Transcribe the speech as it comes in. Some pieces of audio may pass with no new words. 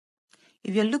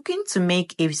If you're looking to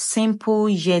make a simple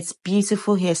yet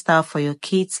beautiful hairstyle for your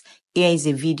kids, here is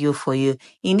a video for you.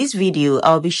 In this video,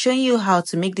 I'll be showing you how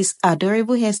to make this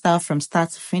adorable hairstyle from start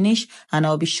to finish, and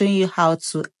I'll be showing you how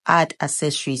to add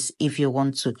accessories if you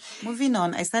want to. Moving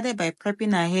on, I started by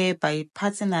prepping her hair by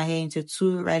parting her hair into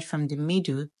two right from the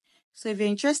middle. So if you're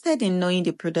interested in knowing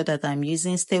the product that I'm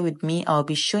using, stay with me. I'll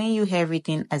be showing you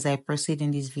everything as I proceed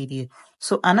in this video.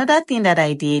 So another thing that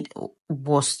I did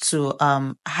was to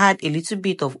add a little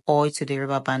bit of oil to the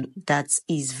rubber band. That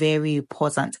is very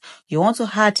important. You want to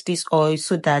add this oil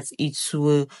so that it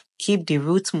will keep the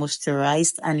roots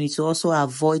moisturized, and it will also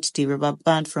avoid the rubber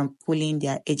band from pulling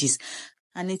their edges.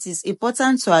 And it is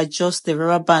important to adjust the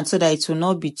rubber band so that it will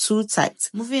not be too tight.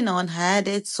 Moving on, I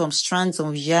added some strands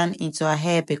of yarn into her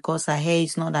hair because her hair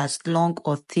is not as long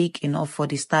or thick enough for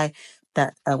the style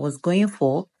that I was going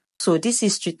for. So this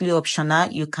is strictly optional.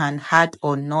 You can add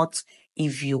or not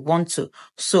if you want to.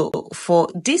 So for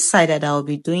this side that I'll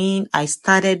be doing, I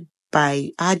started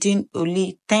by adding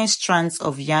only 10 strands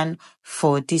of yarn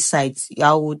for this side.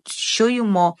 I would show you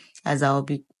more as I'll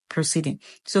be proceeding.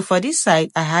 So for this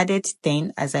side, I added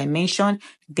 10 as I mentioned.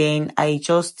 Then I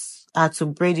just had to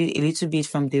braid it a little bit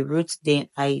from the roots. Then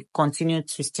I continued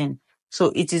twisting.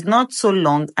 So it is not so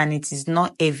long and it is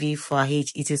not heavy for her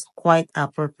age. It is quite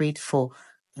appropriate for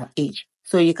her age.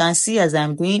 So you can see as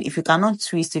I'm doing, if you cannot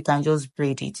twist, you can just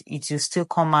braid it. It will still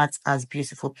come out as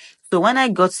beautiful. So when I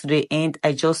got to the end,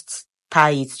 I just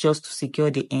tie it just to secure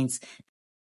the ends.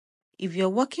 If you're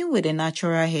working with a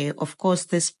natural hair, of course,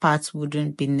 this part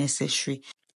wouldn't be necessary.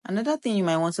 Another thing you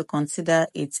might want to consider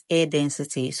is hair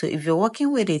density. So if you're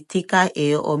working with a thicker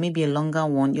hair or maybe a longer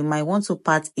one, you might want to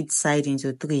part each side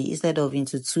into 3 instead of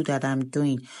into 2 that I'm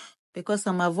doing. Because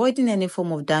I'm avoiding any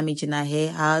form of damage in her hair,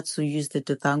 I had to use the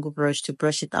detangle brush to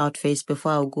brush it out first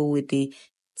before I'll go with the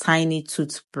tiny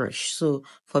toothbrush. So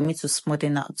for me to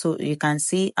smoothen out. So you can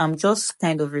see I'm just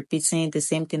kind of repeating the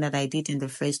same thing that I did in the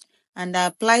first. And I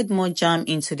applied more jam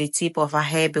into the tip of her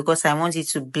hair because I want it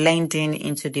to blend in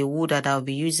into the wool that I'll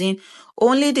be using.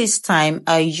 Only this time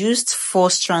I used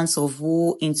 4 strands of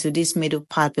wool into this middle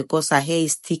part because her hair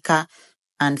is thicker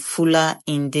and fuller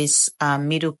in this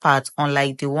middle part,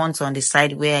 unlike the ones on the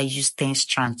side where I used 10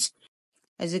 strands.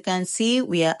 As you can see,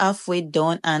 we are halfway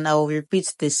done, and I will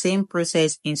repeat the same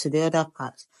process into the other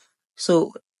part.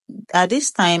 So at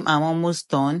this time, I'm almost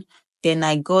done. Then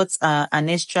I got an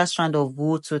extra strand of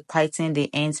wool to tighten the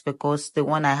ends because the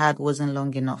one I had wasn't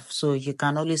long enough. So you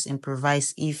can always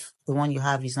improvise if the one you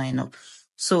have is not enough.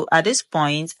 So at this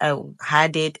point, I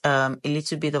added a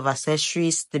little bit of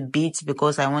accessories, the beads,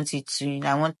 because I want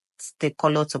the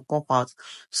color to pop out.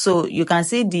 So you can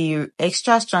see the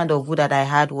extra strand of wool that I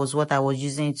had was what I was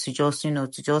using to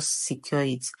just secure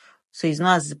it. So it's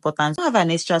not as important. If you have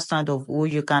an extra strand of wool,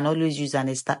 you can always use an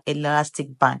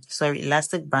elastic band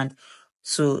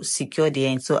to secure the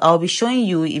end. So I'll be showing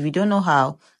you, if you don't know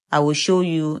how, I will show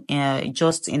you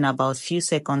just in about few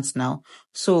seconds now.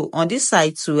 So on this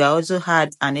side too, I also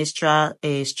had an extra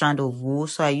strand of wool.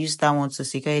 So I used that one to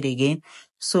secure it again.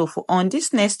 So on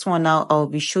this next one now, I'll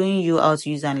be showing you how to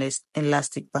use an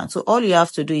elastic band. So all you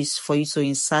have to do is for you to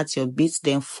insert your beads,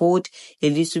 then fold a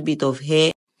little bit of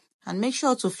hair, and make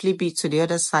sure to flip it to the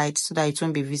other side so that it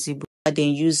won't be visible. And then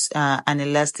use an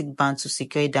elastic band to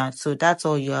secure it down. So that's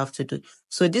all you have to do.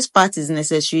 So this part is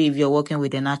necessary if you're working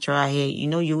with a natural hair.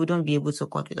 You wouldn't be able to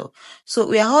cut it off. So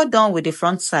we are all done with the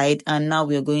front side, and now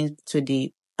we're going to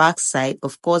the back side.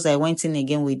 Of course, I went in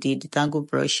again with the detangle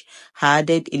brush,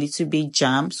 added a little bit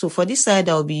jam. So for this side,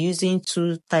 I'll be using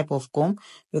 2 type of comb.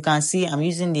 You can see I'm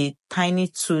using the tiny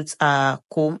tooth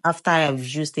comb after I've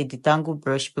used a detangle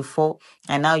brush before.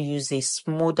 I now use a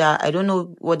smoother, I don't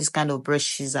know what this kind of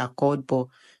brushes are called, but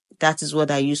that is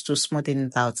what I use to smoothen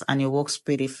it out, and it works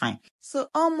pretty fine. So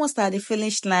almost at the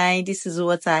finish line, this is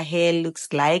what her hair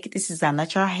looks like. This is her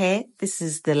natural hair. This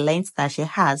is the length that she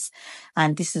has,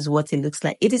 and this is what it looks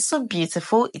like. It is so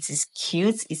beautiful. It is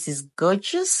cute. It is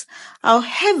gorgeous.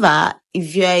 However,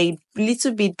 if you're a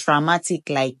little bit dramatic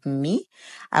like me,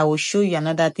 I will show you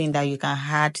another thing that you can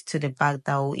add to the back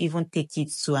that will even take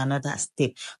it to another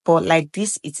step. But like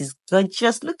this, it is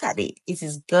gorgeous. Look at it. It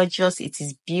is gorgeous. It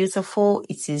is beautiful.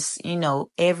 It is,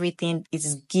 everything. It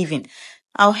is giving.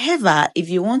 However, if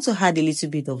you want to add a little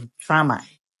bit of drama,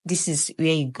 this is where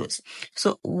it goes.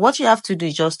 So what you have to do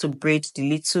is just to braid the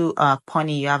little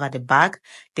pony you have at the back,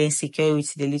 then secure it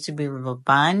with the little bit rubber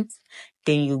band.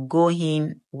 Then you go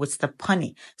in with the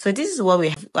pony. So this is what we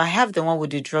have. I have the one with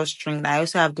the drawstring. I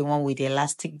also have the one with the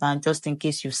elastic band, just in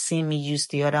case you've seen me use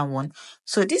the other one.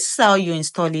 So this is how you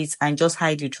install it, and just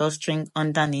hide the drawstring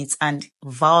underneath, and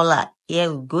voila,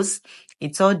 here it goes.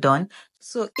 It's all done.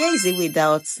 So here is it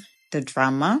without the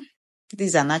drama. This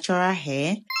is a natural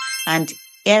hair, and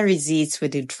here is it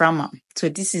with the drama. So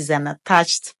this is an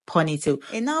attached ponytail.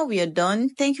 And now we are done.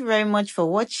 Thank you very much for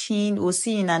watching. We'll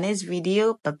see you in our next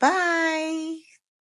video. Bye bye.